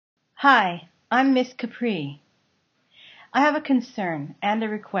Hi, I'm Miss Capri. I have a concern and a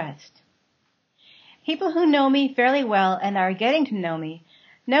request. People who know me fairly well and are getting to know me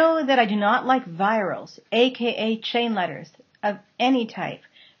know that I do not like virals, aka chain letters, of any type.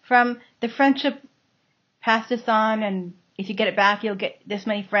 From the friendship pass this on and if you get it back you'll get this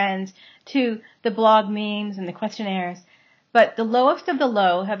many friends, to the blog memes and the questionnaires. But the lowest of the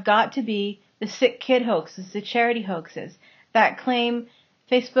low have got to be the sick kid hoaxes, the charity hoaxes, that claim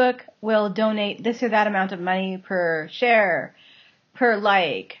Facebook will donate this or that amount of money per share, per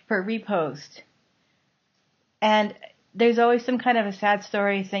like, per repost. And there's always some kind of a sad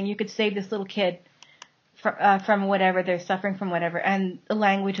story saying you could save this little kid from whatever, they're suffering from whatever. And the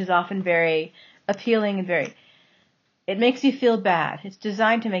language is often very appealing and it makes you feel bad. It's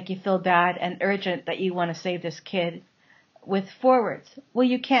designed to make you feel bad and urgent that you want to save this kid with forwards. Well,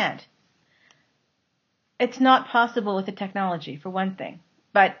 you can't. It's not possible with the technology, for one thing.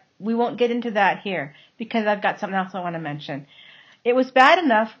 But we won't get into that here because I've got something else I want to mention. It was bad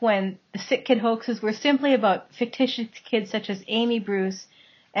enough when the sick kid hoaxes were simply about fictitious kids such as Amy Bruce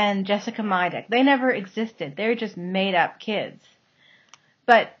and Jessica Mydek. They never existed. They're just made up kids.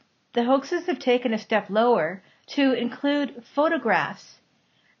 But the hoaxes have taken a step lower to include photographs,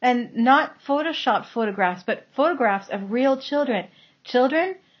 and not photoshopped photographs, but photographs of real children.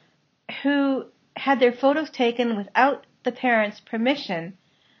 Children who had their photos taken without the parents' permission.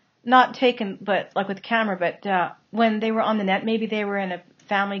 Not taken, but like with camera, but when they were on the net, maybe they were in a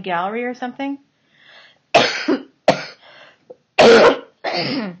family gallery or something.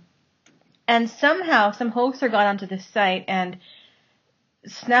 And somehow some hoaxer got onto this site and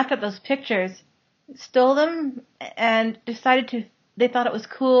snapped up those pictures, stole them, and they thought it was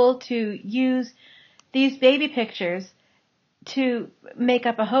cool to use these baby pictures to make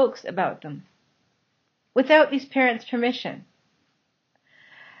up a hoax about them without these parents' permission.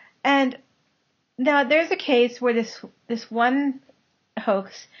 And now there's a case where this one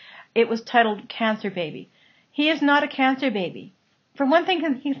hoax, it was titled Cancer Baby. He is not a cancer baby. For one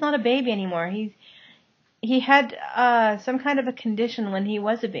thing, he's not a baby anymore. He had some kind of a condition when he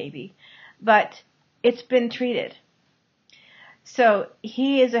was a baby, but it's been treated. So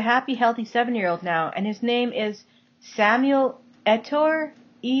he is a happy, healthy 7-year-old now, and his name is Samuel Ettore,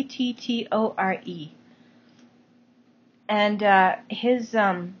 Ettore. And his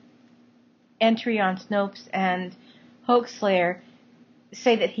entry on Snopes and Hoax Slayer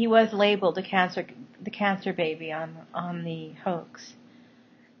say that he was labeled the cancer baby on the hoax.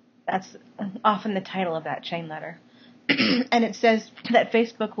 That's often the title of that chain letter. And it says that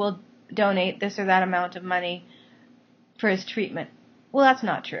Facebook will donate this or that amount of money for his treatment. Well, that's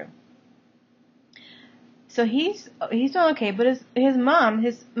not true. So he's doing okay, but his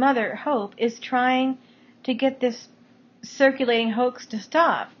mother, Hope, is trying to get this circulating hoax to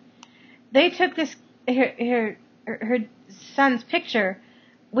stop. They took her son's picture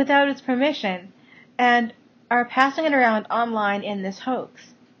without his permission and are passing it around online in this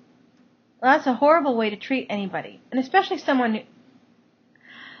hoax. Well, that's a horrible way to treat anybody, and especially someone.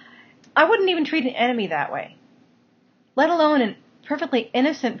 I wouldn't even treat an enemy that way, let alone a perfectly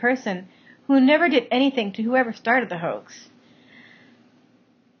innocent person who never did anything to whoever started the hoax.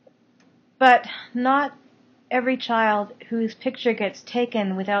 But not every child whose picture gets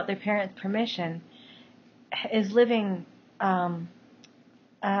taken without their parents' permission is living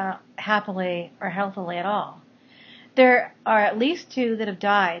happily or healthily at all. There are at least 2 that have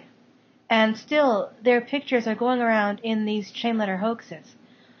died, and still their pictures are going around in these chain letter hoaxes.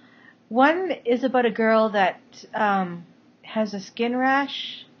 One is about a girl that has a skin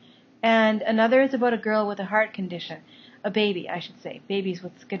rash, and another is about a girl with a heart condition. A baby, I should say. Babies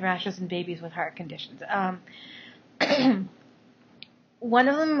with skin rashes and babies with heart conditions. One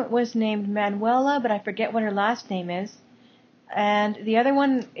of them was named Manuela, but I forget what her last name is. And the other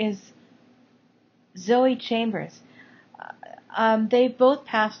one is Zoe Chambers. They both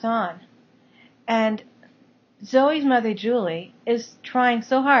passed on. And Zoe's mother, Julie, is trying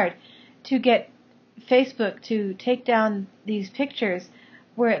so hard to get Facebook to take down these pictures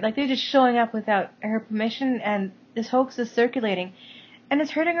where they're just showing up without her permission, and this hoax is circulating, and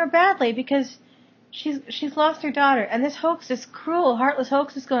it's hurting her badly because she's lost her daughter, and this hoax, this cruel, heartless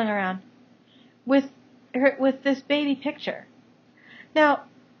hoax, is going around with this baby picture. Now,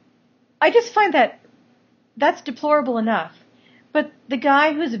 I just find that's deplorable enough, but the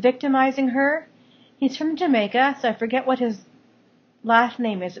guy who's victimizing her, he's from Jamaica, so I forget what his last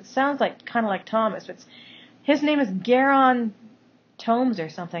name is. It sounds kind of like Thomas, but his name is Garon Tomes or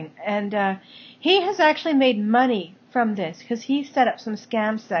something, and he has actually made money from this because he set up some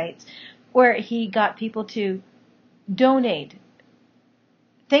scam sites where he got people to donate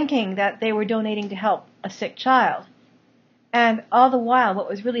thinking that they were donating to help a sick child. And all the while, what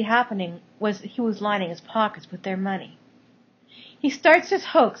was really happening was he was lining his pockets with their money. He starts this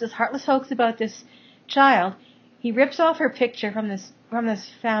hoax, this heartless hoax about this child. He rips off her picture from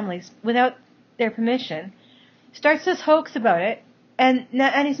this family without their permission, starts this hoax about it, and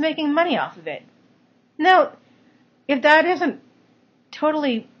he's making money off of it. Now, if that isn't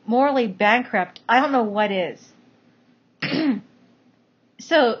totally morally bankrupt, I don't know what is.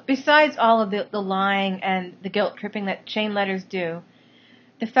 So, besides all of the lying and the guilt tripping that chain letters do,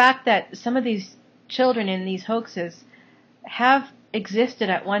 the fact that some of these children in these hoaxes have existed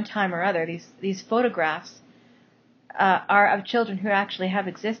at one time or other, these photographs are of children who actually have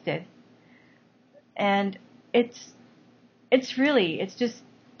existed, and it's just,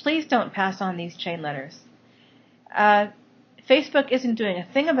 please don't pass on these chain letters. Facebook isn't doing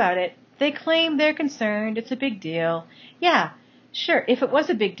a thing about it. They claim they're concerned, it's a big deal. Yeah, sure, if it was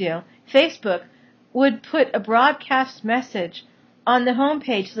a big deal, Facebook would put a broadcast message on the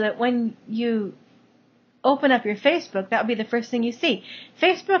homepage so that when you open up your Facebook, that would be the first thing you see.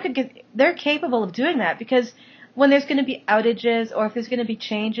 Facebook, they're capable of doing that because when there's going to be outages or if there's going to be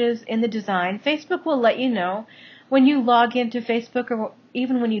changes in the design, Facebook will let you know when you log into Facebook, or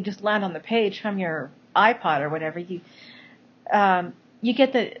even when you just land on the page from your iPod or whatever, you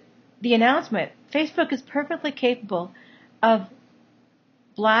get the announcement. Facebook is perfectly capable of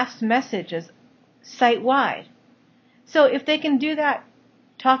blast messages site-wide. So if they can do that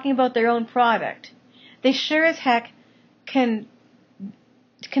talking about their own product, they sure as heck can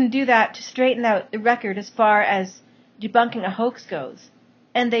do that to straighten out the record as far as debunking a hoax goes.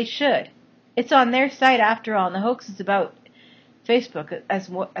 And they should. It's on their site after all, and the hoax is about Facebook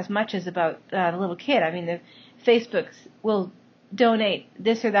as much as about the little kid. I mean, the Facebook will donate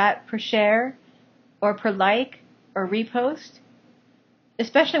this or that per share or per like or repost,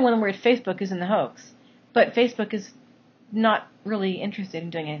 especially when the word Facebook is in the hoax. But Facebook is not really interested in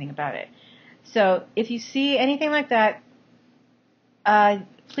doing anything about it. So if you see anything like that,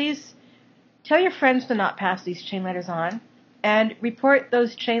 please tell your friends to not pass these chain letters on, and report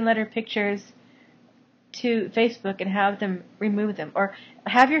those chain letter pictures to Facebook and have them remove them, or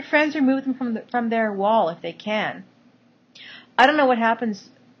have your friends remove them from their wall if they can. I don't know what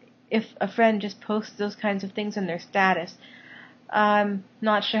happens if a friend just posts those kinds of things in their status. I'm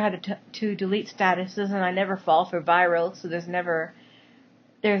not sure how to delete statuses, and I never fall for viral, so there's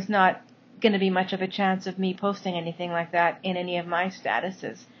not going to be much of a chance of me posting anything like that in any of my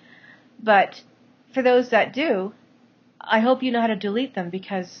statuses. But for those that do, I hope you know how to delete them,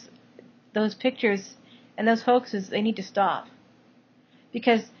 because those pictures and those hoaxes, they need to stop,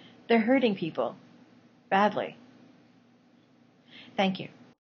 because they're hurting people badly. Thank you.